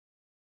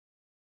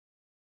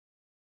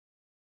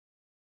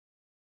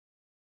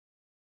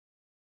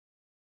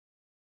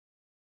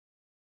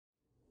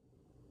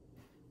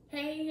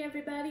Hey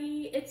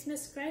everybody, it's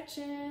Miss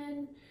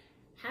Gretchen.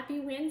 Happy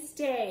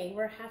Wednesday.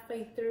 We're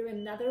halfway through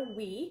another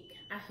week.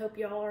 I hope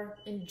y'all are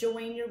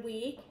enjoying your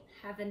week,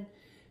 having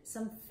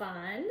some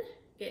fun,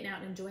 getting out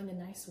and enjoying the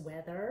nice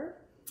weather.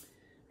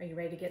 Are you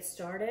ready to get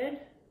started?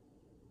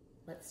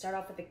 Let's start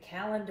off with the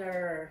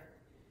calendar.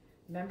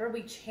 Remember,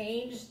 we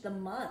changed the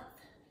month.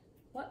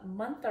 What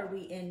month are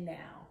we in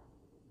now?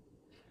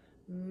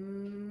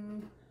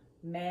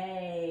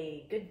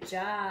 May. Good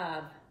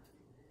job.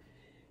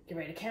 Get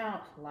ready to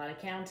count. A lot of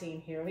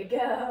counting. Here we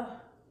go.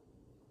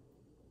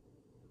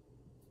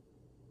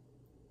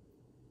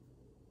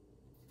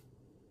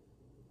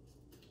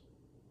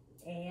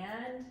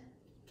 And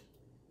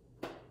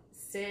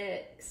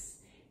 6.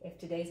 If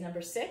today's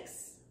number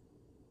 6,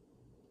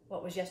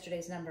 what was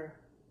yesterday's number?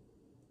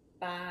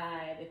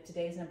 5. If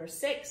today's number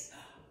 6,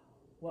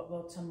 what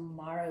will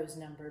tomorrow's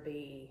number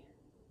be?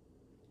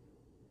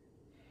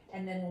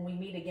 And then when we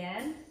meet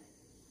again,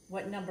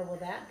 what number will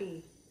that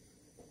be?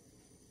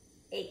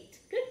 8.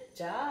 Good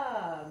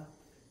job.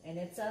 And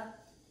it's a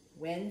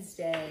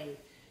Wednesday.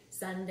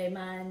 Sunday,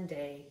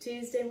 Monday,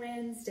 Tuesday,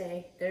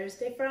 Wednesday,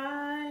 Thursday,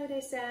 Friday,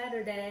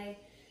 Saturday.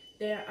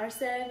 There are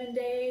 7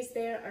 days,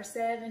 there are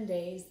 7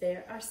 days,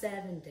 there are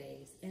 7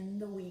 days in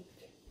the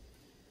week.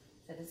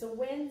 That is a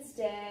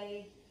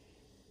Wednesday.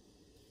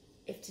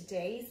 If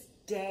today's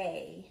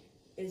day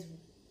is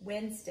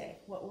Wednesday,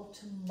 what will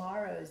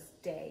tomorrow's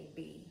day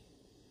be?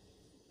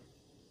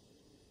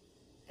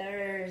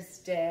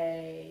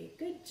 Thursday.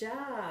 Good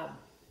job.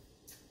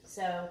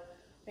 So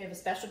we have a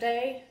special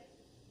day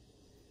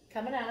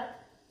coming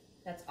up.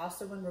 That's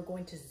also when we're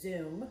going to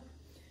Zoom.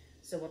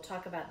 So we'll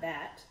talk about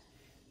that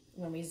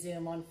when we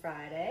Zoom on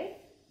Friday.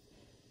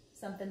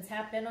 Something's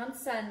happening on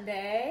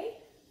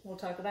Sunday. We'll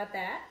talk about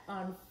that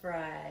on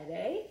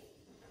Friday.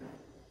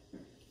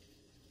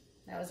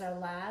 That was our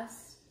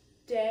last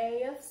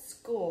day of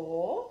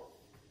school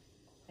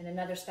and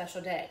another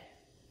special day.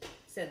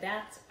 So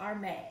that's our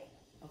May,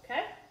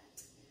 okay?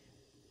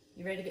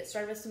 You ready to get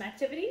started with some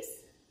activities?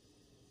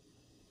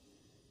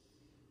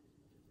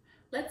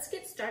 Let's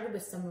get started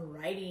with some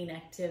writing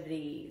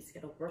activities.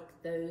 Got to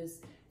work those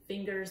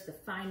fingers, the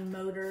fine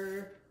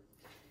motor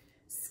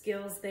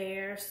skills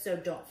there. So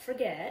don't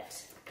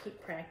forget, keep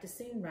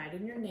practicing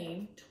writing your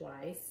name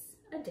twice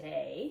a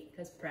day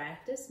because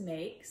practice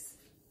makes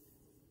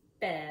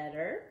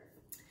better.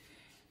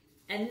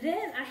 And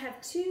then I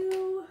have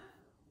 2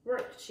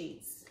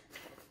 worksheets,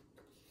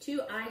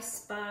 2 I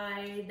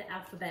Spy the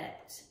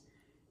Alphabet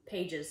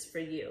pages for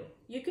you.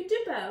 You can do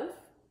both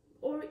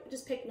or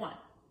just pick one.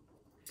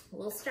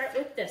 We'll start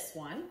with this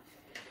one,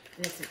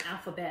 and it's an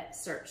alphabet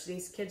search.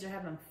 These kids are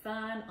having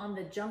fun on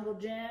the jungle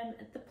gym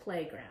at the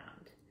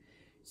playground.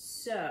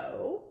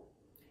 So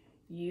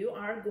you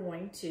are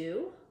going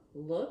to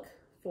look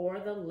for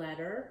the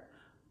letter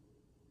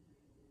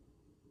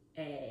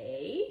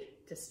A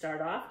to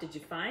start off. Did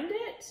you find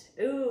it?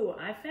 Ooh,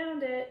 I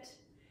found it.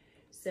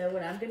 So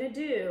what I'm gonna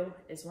do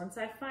is once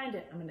I find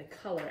it, I'm gonna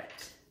color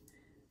it,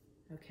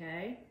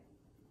 okay?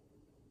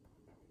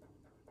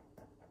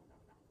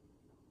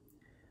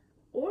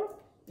 Or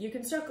you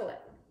can circle it.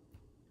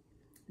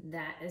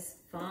 That is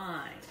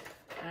fine.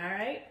 All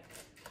right.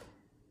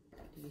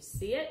 Do you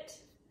see it?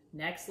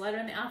 Next letter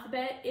in the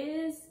alphabet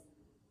is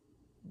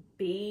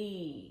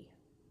B.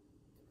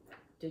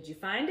 Did you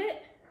find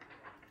it?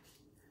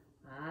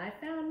 I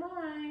found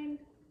mine.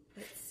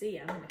 Let's see,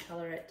 I'm going to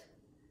color it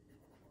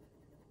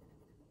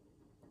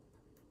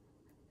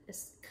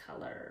this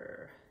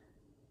color.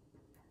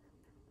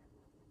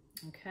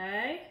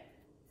 Okay.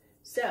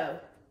 So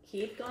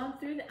keep going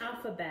through the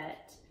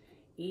alphabet,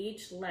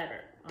 each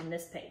letter on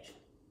this page.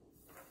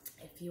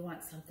 If you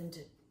want something to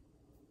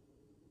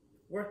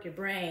work your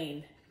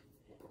brain,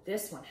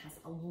 this one has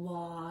a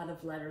lot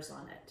of letters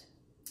on it.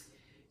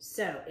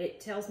 So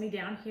it tells me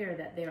down here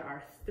that there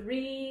are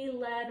 3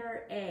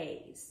 letter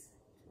A's.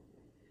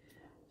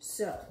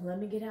 So let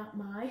me get out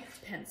my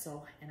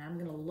pencil and I'm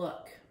gonna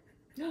look.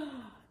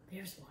 Oh,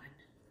 there's one.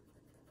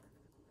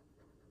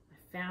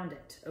 I found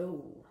it.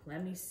 Oh,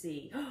 let me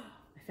see. Oh,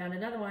 I found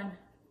another one.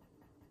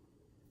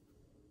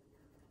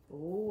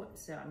 Oh,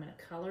 so I'm gonna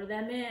color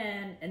them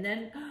in, and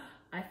then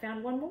I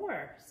found one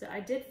more. So I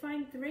did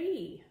find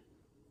 3.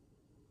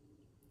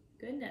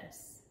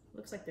 Goodness,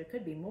 looks like there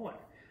could be more.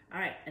 All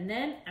right, and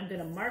then I'm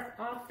gonna mark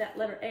off that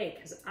letter A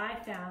because I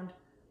found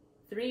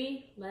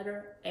 3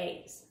 letter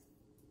A's.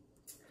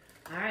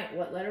 All right,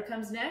 what letter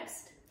comes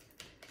next?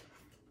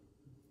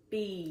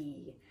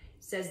 B.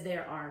 It says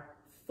there are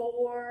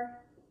 4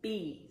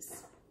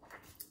 B's.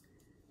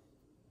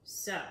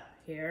 So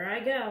here I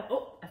go.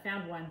 Oh, I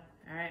found one.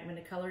 All right, I'm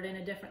gonna color it in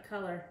a different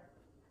color.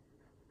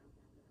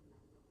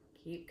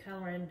 Keep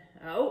coloring.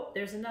 Oh,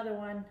 there's another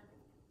one.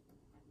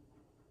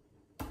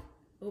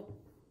 Oh,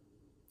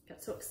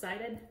 got so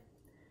excited.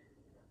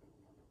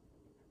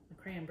 My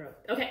crayon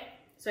broke. Okay,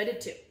 so I did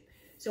 2.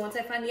 So once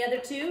I find the other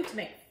 2 to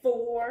make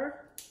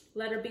 4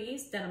 letter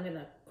B's, then I'm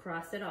gonna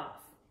cross it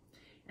off.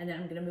 And then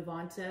I'm gonna move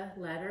on to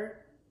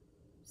letter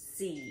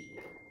C.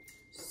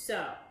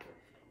 So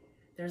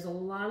There's a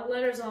lot of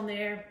letters on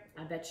there.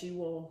 I bet you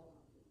will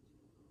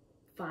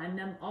find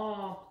them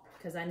all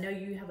because I know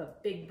you have a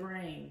big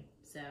brain.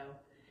 So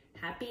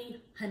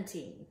happy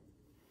hunting.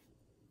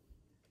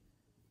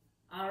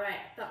 All right,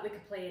 I thought we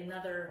could play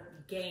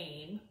another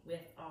game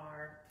with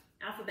our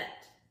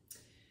alphabet.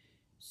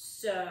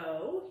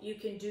 So you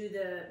can do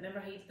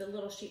remember how you did the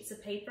little sheets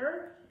of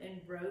paper and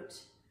wrote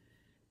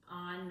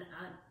on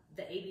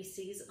the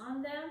ABCs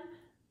on them,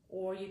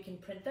 or you can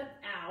print them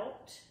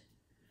out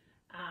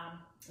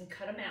and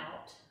cut them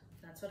out.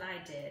 That's what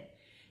I did.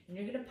 And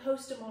you're gonna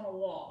post them on a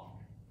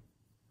wall.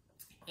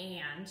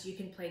 And you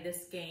can play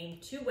this game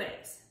 2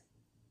 ways.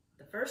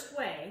 The first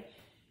way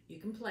you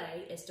can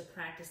play is to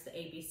practice the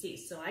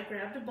ABCs. So I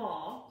grabbed a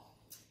ball.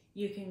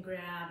 You can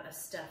grab a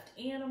stuffed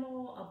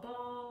animal, a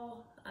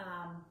ball,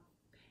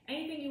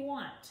 anything you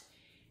want.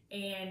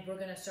 And we're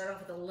gonna start off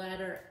with the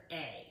letter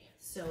A.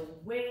 So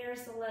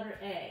where's the letter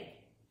A?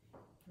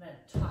 I'm gonna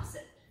toss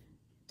it,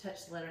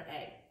 touch the letter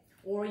A.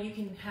 Or you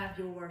can have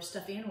your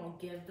stuffed animal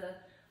give the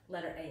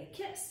letter A a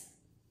kiss.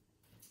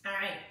 All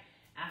right,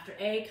 after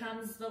A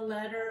comes the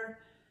letter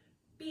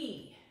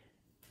B.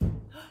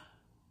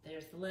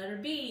 There's the letter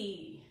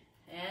B.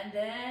 And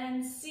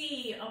then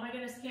C. Oh my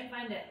goodness, I can't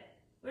find it.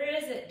 Where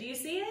is it? Do you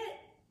see it?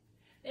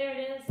 There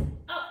it is.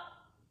 Oh.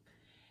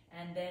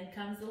 And then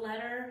comes the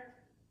letter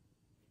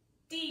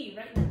D,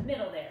 right in the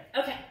middle there.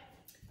 Okay,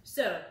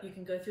 so you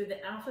can go through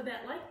the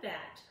alphabet like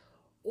that.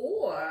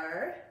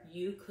 Or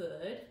you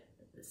could,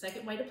 the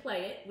second way to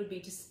play it would be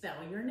to spell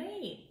your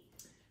name.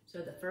 So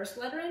the first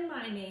letter in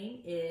my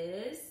name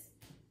is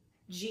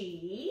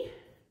G.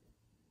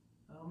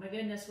 Oh my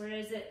goodness, where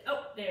is it?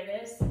 Oh, there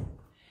it is.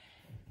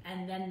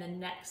 And then the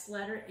next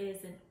letter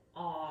is an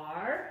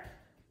R.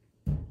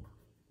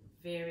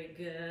 Very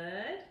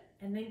good.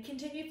 And then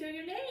continue through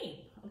your name,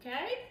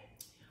 okay?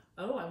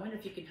 Oh, I wonder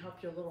if you can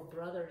help your little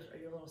brothers or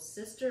your little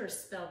sisters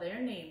spell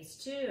their names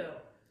too.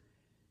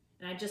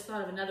 And I just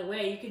thought of another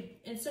way. You could,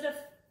 instead of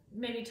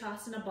maybe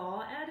tossing a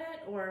ball at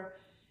it or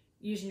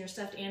using your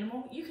stuffed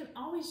animal, you can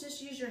always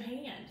just use your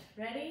hand.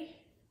 Ready?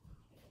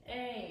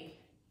 A,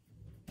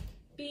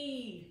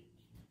 B,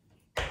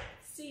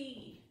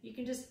 C. You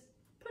can just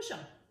push them.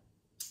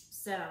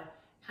 So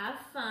have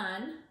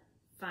fun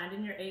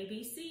finding your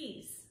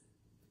ABCs.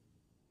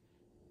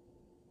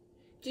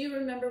 Do you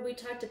remember we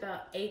talked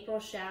about April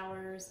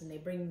showers and they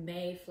bring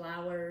May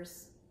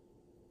flowers?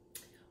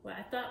 Well,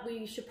 I thought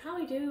we should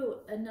probably do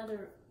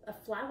a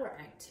flower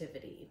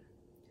activity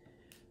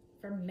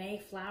for May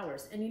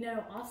flowers. And you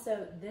know,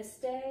 also this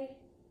day,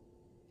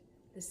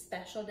 this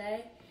special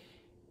day,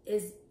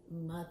 is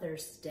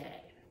Mother's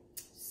Day.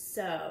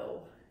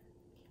 So,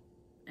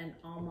 and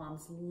all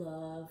moms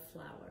love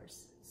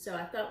flowers. So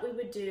I thought we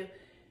would do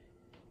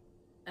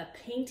a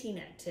painting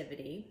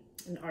activity,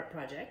 an art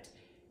project,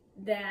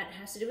 that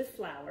has to do with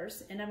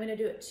flowers, and I'm going to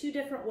do it 2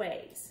 different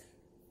ways.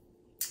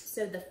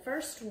 So the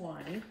first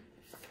one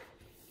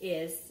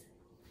is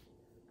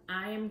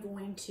I am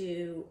going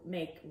to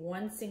make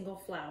 1 single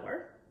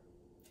flower,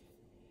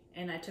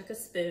 and I took a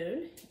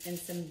spoon and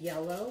some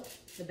yellow,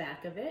 the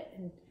back of it,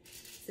 and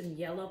some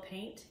yellow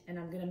paint, and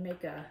I'm going to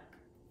make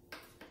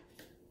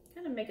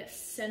a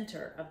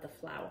center of the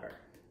flower.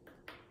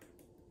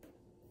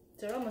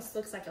 So it almost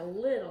looks like a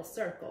little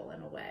circle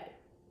in a way,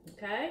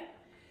 okay?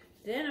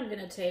 Then I'm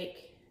gonna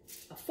take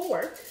a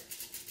fork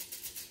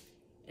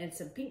and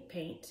some pink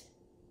paint,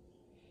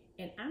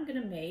 and I'm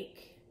gonna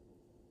make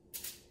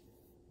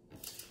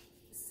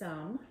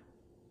some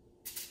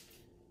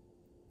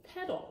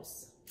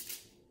petals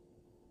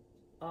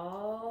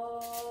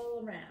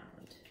all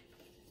around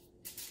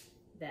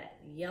that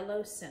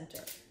yellow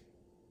center.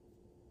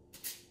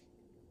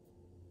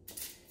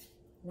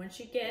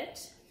 Once you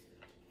get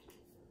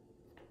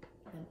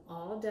them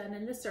all done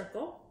in the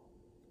circle,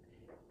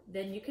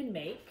 then you can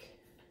make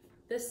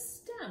the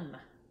stem.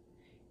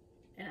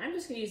 And I'm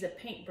just gonna use a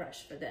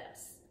paintbrush for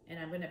this, and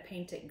I'm gonna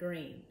paint it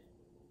green.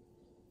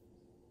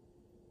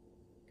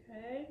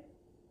 Okay?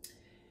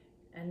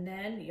 And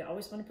then you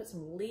always wanna put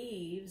some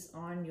leaves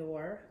on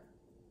your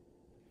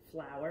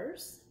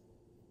flowers.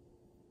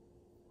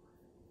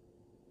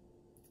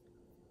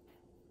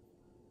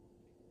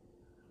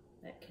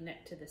 That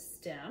connect to the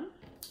stem,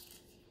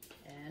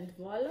 and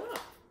voila,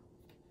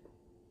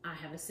 I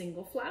have a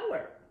single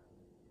flower.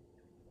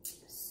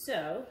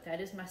 So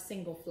that is my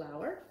single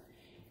flower.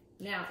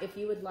 Now, if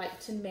you would like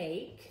to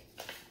make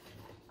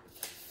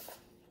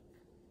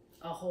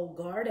a whole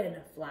garden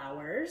of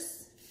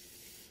flowers,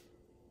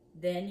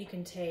 then you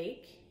can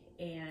take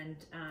and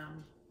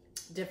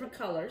different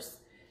colors.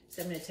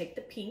 So I'm going to take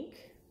the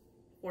pink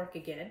fork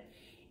again,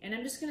 and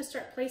I'm just going to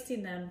start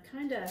placing them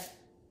kind of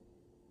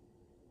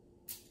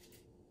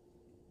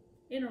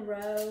in a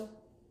row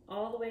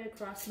all the way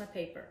across my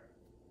paper.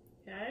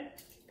 Okay?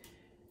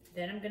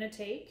 Then I'm going to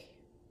take,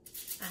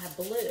 I have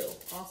blue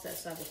also,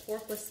 so I have a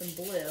fork with some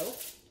blue,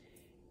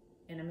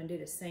 and I'm going to do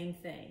the same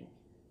thing.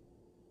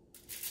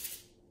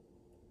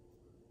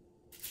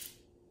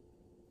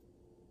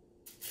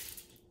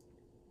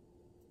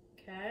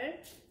 Okay?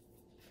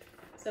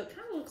 So it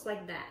kind of looks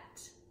like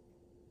that.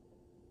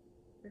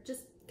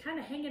 just kind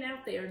of hanging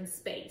out there in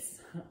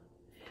space.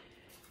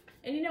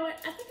 And you know what?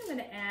 I think I'm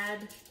going to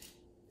add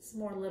some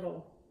more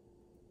little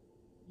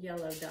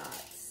yellow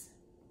dots.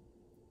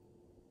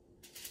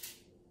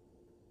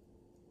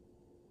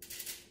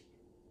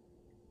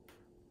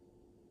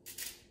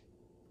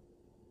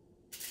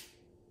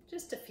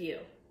 Just a few.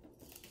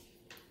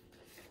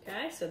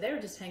 Okay, so they were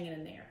just hanging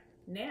in there.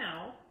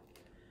 Now,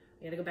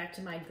 I gotta go back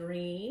to my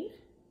green,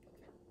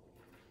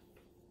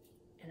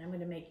 and I'm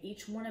gonna make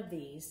each one of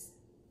these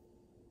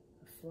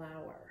a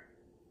flower.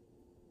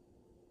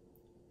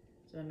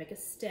 So I'm gonna make a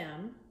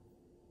stem.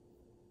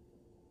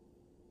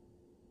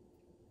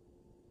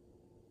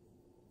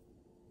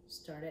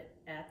 Start it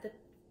at the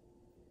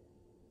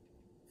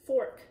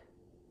fork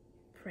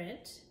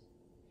print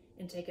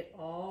and take it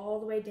all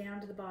the way down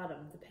to the bottom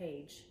of the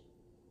page.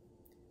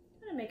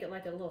 I'm gonna make it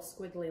like a little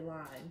squiggly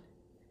line.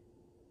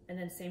 And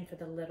then same for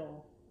the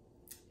little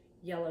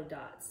yellow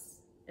dots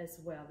as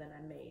well that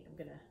I made. I'm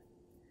gonna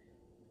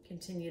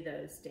continue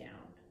those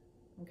down,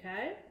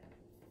 okay?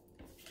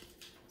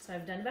 So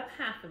I've done about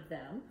half of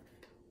them,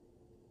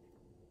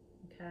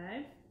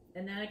 okay?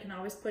 And then I can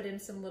always put in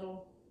some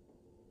little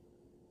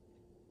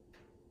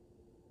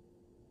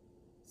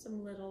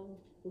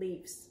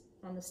leaves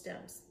on the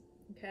stems,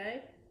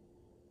 okay?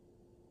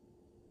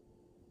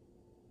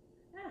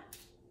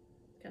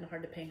 Kind of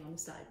hard to paint on the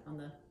side,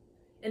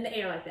 in the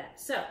air like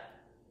that. So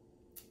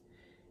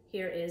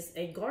here is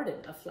a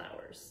garden of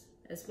flowers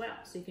as well.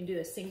 So you can do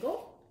a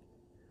single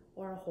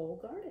or a whole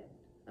garden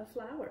of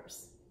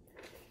flowers.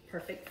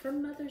 Perfect for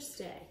Mother's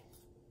Day.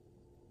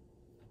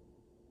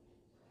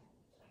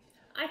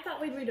 I thought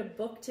we'd read a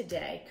book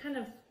today, kind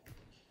of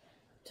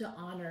to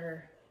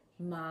honor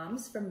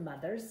moms for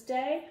Mother's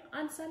Day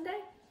on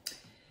Sunday.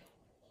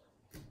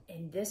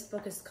 And this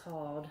book is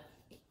called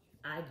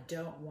I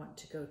Don't Want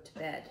to Go to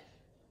Bed.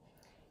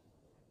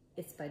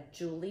 It's by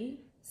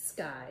Julie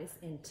Skies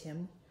and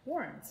Tim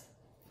Warnes.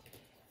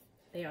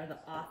 They are the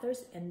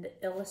authors and the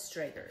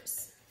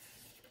illustrators.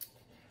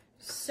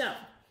 So,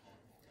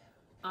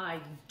 I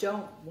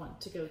don't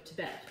want to go to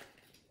bed.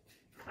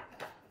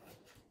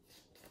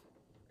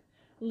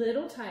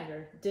 Little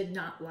Tiger did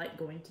not like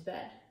going to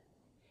bed.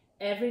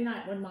 Every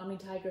night when Mommy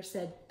Tiger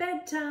said,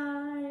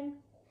 bedtime,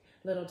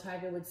 Little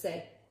Tiger would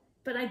say,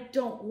 but I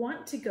don't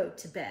want to go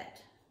to bed.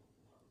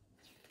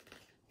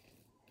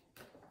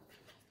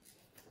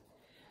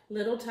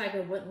 Little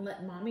Tiger wouldn't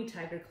let Mommy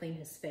Tiger clean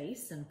his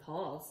face and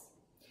paws,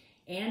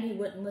 and he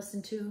wouldn't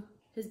listen to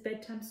his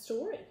bedtime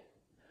story.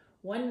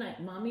 One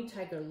night, Mommy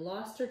Tiger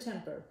lost her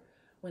temper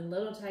when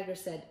Little Tiger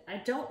said, I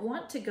don't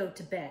want to go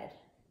to bed.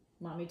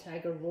 Mommy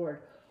Tiger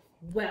roared,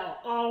 well,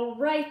 all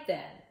right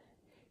then.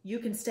 You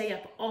can stay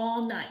up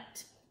all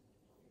night.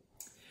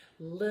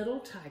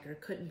 Little Tiger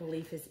couldn't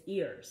believe his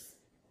ears,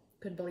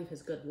 couldn't believe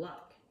his good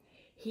luck.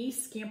 He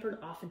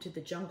scampered off into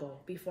the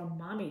jungle before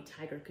Mommy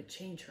Tiger could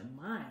change her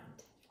mind.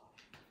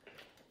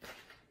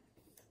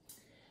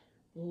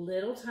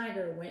 Little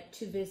Tiger went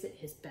to visit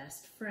his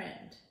best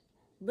friend,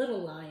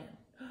 Little Lion.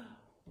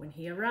 When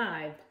he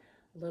arrived,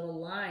 Little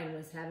Lion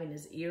was having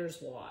his ears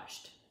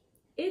washed.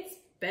 It's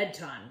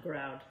bedtime,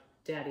 growled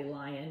Daddy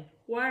Lion.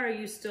 Why are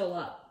you still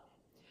up?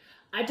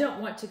 I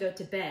don't want to go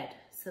to bed,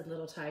 said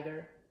Little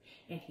Tiger,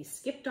 and he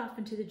skipped off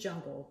into the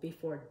jungle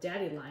before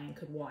Daddy Lion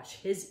could wash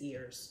his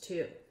ears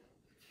too.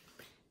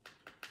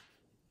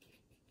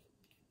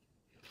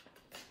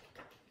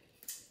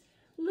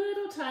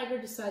 Little Tiger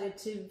decided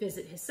to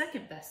visit his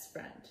second best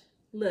friend,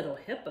 Little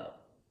Hippo.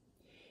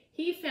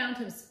 He found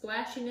him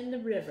splashing in the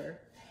river,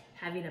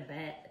 having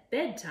a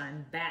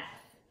bedtime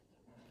bath.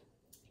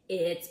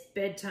 It's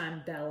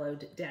bedtime,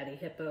 bellowed Daddy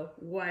Hippo.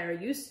 Why are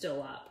you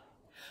still up?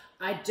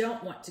 I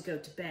don't want to go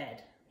to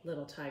bed,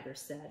 Little Tiger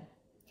said.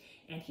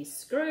 And he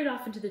scurried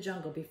off into the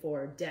jungle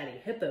before Daddy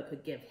Hippo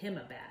could give him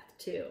a bath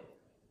too.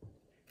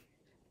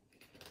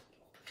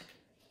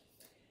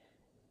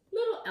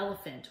 Little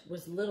Elephant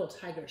was Little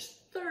Tiger's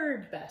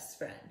third best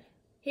friend.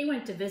 He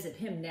went to visit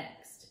him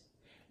next.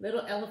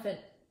 Little Elephant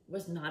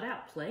was not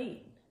out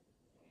playing.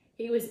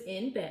 He was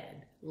in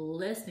bed,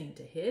 listening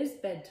to his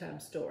bedtime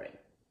story.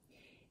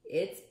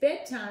 It's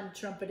bedtime,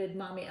 trumpeted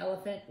Mommy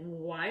Elephant.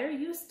 Why are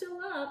you still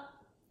up?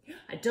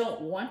 I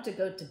don't want to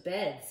go to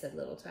bed, said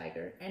Little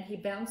Tiger, and he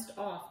bounced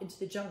off into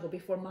the jungle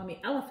before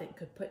Mommy Elephant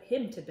could put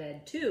him to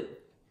bed too.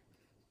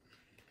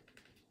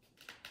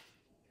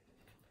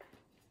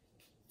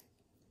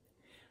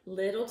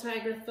 Little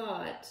Tiger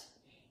thought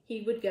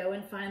he would go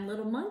and find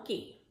Little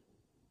Monkey,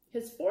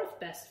 his fourth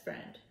best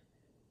friend.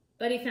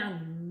 But he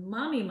found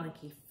Mommy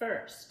Monkey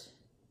first.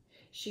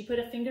 She put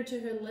a finger to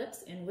her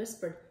lips and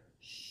whispered,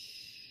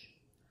 shh,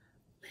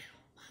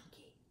 Little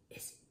Monkey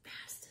is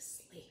fast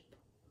asleep.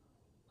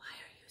 Why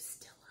are you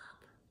still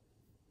up?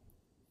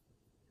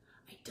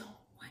 I don't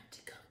want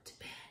to go to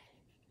bed.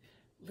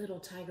 Little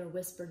Tiger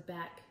whispered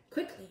back.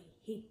 Quickly,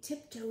 he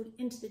tiptoed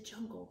into the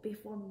jungle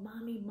before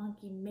Mommy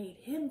Monkey made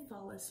him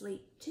fall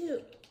asleep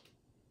too.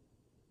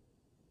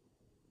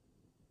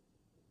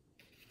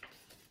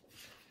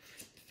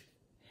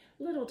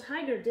 Little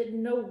Tiger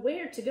didn't know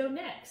where to go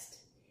next.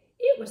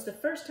 It was the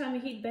first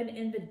time he'd been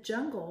in the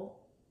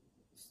jungle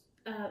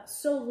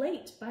so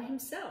late by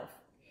himself.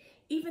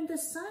 Even the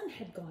sun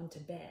had gone to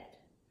bed.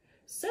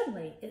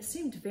 Suddenly, it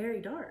seemed very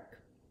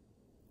dark.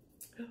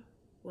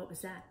 What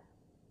was that?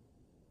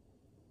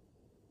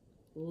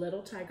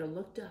 Little Tiger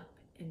looked up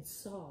and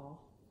saw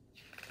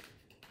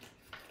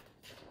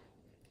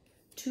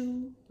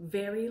two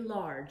very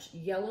large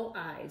yellow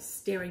eyes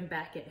staring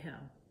back at him.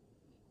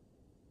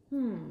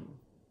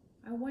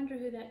 I wonder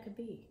who that could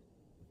be.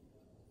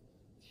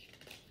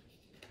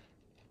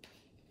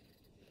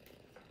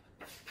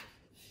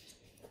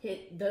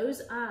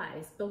 Those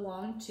eyes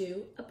belonged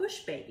to a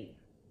bush baby.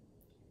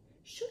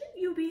 Shouldn't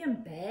you be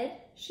in bed?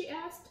 She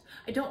asked.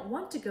 I don't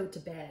want to go to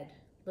bed,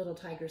 Little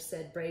Tiger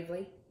said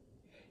bravely.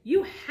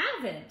 You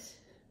haven't.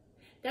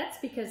 That's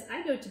because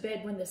I go to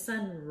bed when the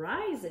sun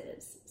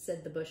rises,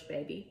 said the bush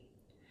baby.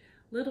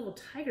 Little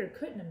Tiger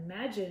couldn't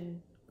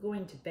imagine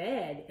going to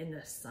bed in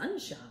the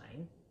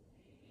sunshine.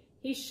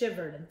 He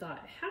shivered and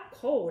thought how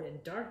cold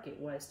and dark it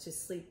was to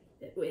sleep.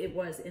 It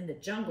was in the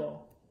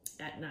jungle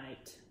at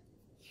night.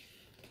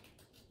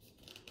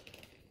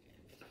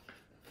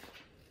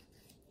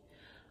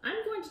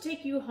 I'm going to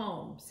take you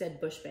home, said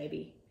Bush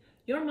Baby.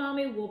 Your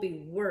mommy will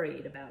be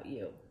worried about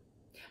you.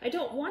 I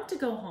don't want to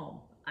go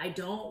home. I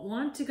don't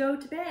want to go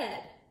to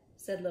bed,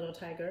 said Little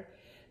Tiger.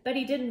 But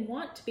he didn't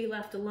want to be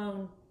left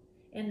alone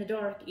in the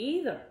dark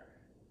either.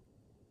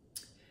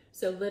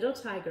 So Little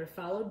Tiger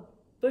followed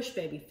Bush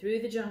Baby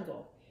through the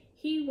jungle.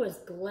 He was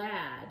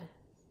glad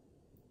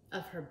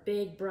of her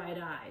big bright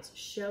eyes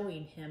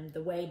showing him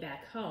the way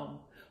back home.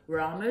 We're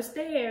almost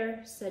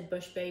there, said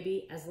Bush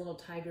Baby as Little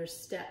Tiger's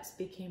steps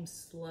became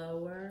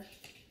slower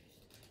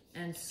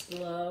and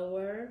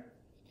slower.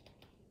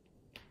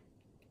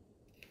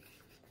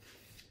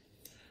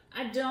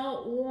 I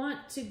don't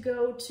want to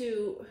go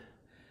to,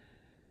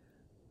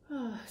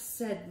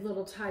 said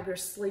Little Tiger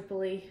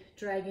sleepily,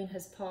 dragging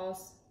his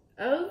paws.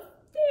 Oh,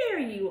 there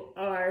you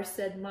are,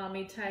 said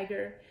Mommy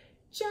Tiger,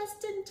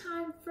 just in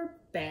time for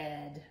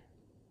bed.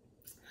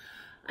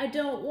 I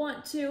don't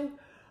want to,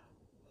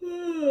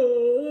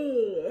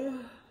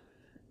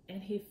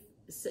 and he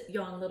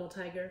yawned Little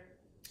Tiger,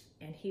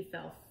 and he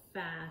fell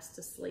fast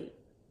asleep.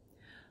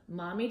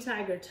 Mommy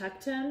Tiger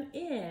tucked him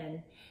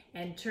in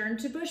and turned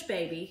to Bush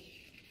Baby.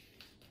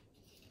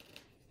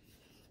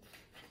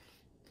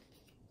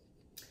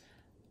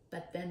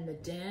 But then the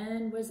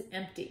den was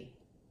empty.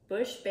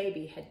 Bush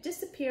Baby had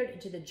disappeared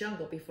into the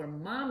jungle before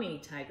Mommy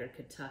Tiger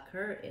could tuck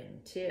her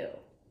in too.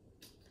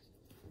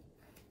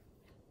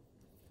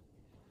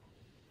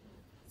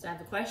 So I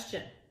have a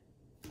question.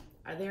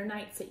 Are there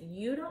nights that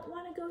you don't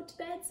want to go to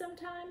bed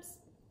sometimes?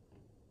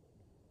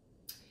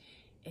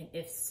 And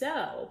if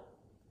so,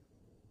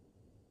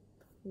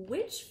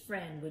 which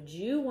friend would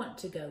you want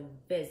to go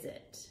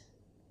visit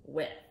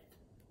with?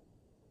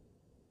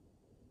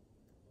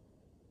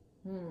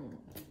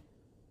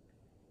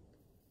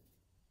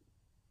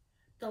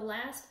 The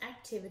last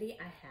activity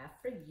I have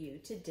for you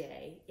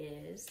today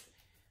is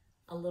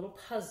a little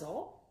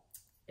puzzle.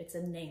 It's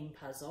a name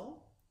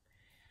puzzle.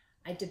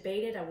 I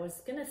debated, I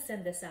was gonna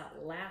send this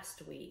out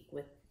last week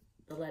with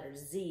the letter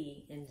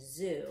Z in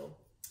zoo,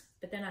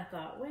 but then I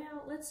thought,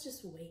 well, let's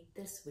just wait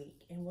this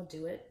week and we'll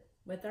do it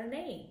with our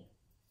name.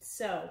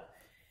 So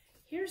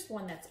here's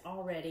one that's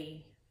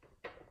already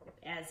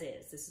as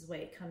is. This is the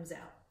way it comes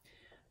out.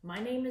 My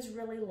name is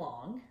really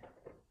long,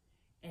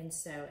 and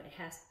so it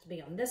has to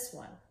be on this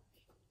one.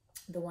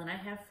 The one I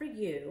have for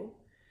you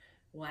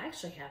will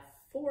actually have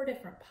 4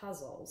 different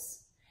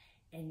puzzles,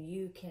 and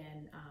you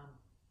can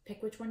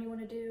pick which one you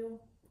want to do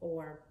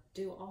or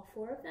do all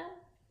 4 of them,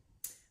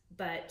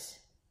 but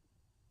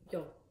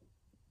you'll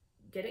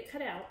get it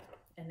cut out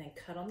and then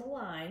cut on the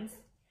lines,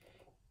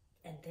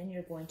 and then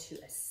you're going to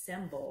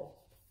assemble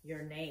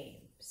your name.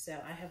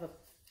 So I have a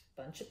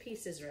bunch of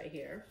pieces right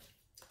here,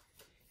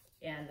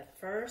 and the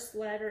first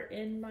letter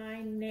in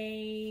my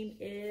name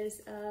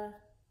is a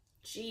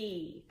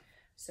G.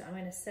 So I'm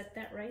going to set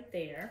that right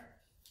there.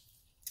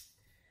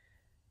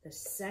 The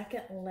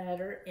second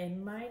letter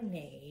in my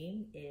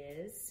name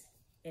is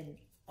an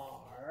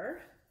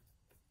R.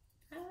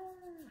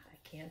 I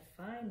can't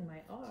find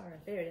my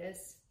R. There it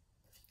is.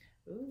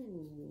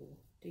 Ooh,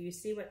 do you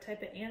see what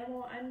type of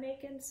animal I'm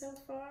making so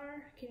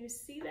far? Can you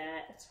see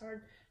that? It's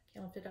hard.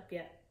 Can't lift it up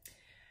yet.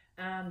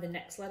 The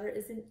next letter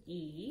is an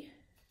E.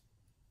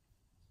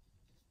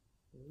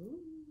 Ooh.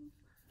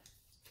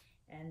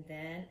 And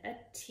then a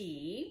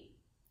T.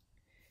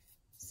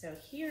 So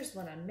here's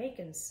what I'm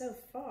making so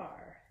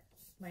far.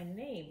 My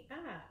name.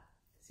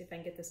 See if I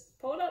can get this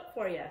pulled up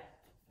for you.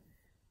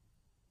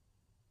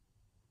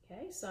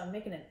 Okay, so I'm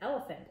making an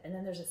elephant, and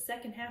then there's a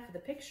second half of the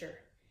picture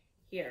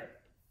here.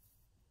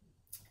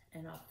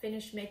 And I'll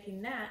finish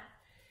making that.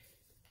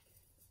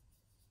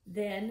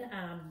 Then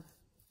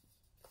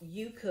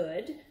you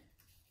could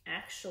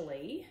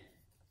actually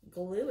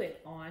glue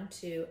it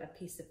onto a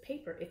piece of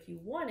paper if you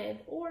wanted,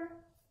 or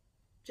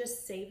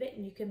just save it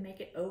and you can make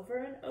it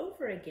over and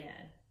over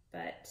again.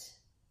 But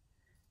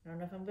I don't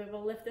know if I'm going to be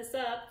able to lift this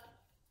up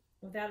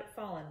without it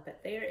falling,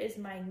 but there is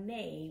my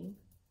name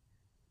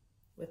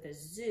with a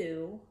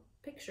zoo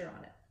picture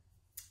on it.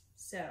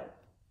 So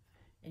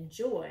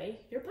enjoy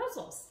your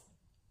puzzles.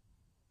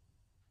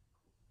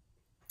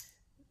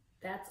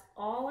 That's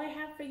all I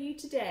have for you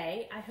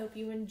today. I hope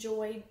you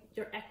enjoyed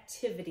your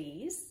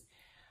activities.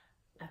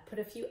 I put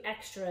a few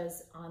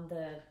extras on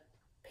the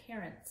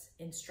parents'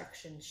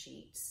 instruction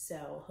sheet,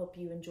 so hope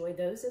you enjoy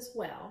those as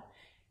well.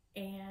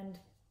 And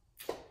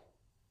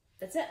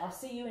that's it. I'll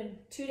see you in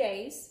 2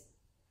 days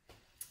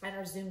at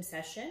our Zoom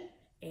session,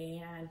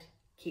 and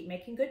keep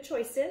making good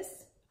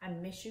choices. I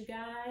miss you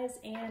guys,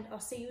 and I'll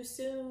see you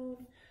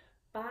soon.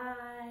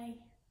 Bye.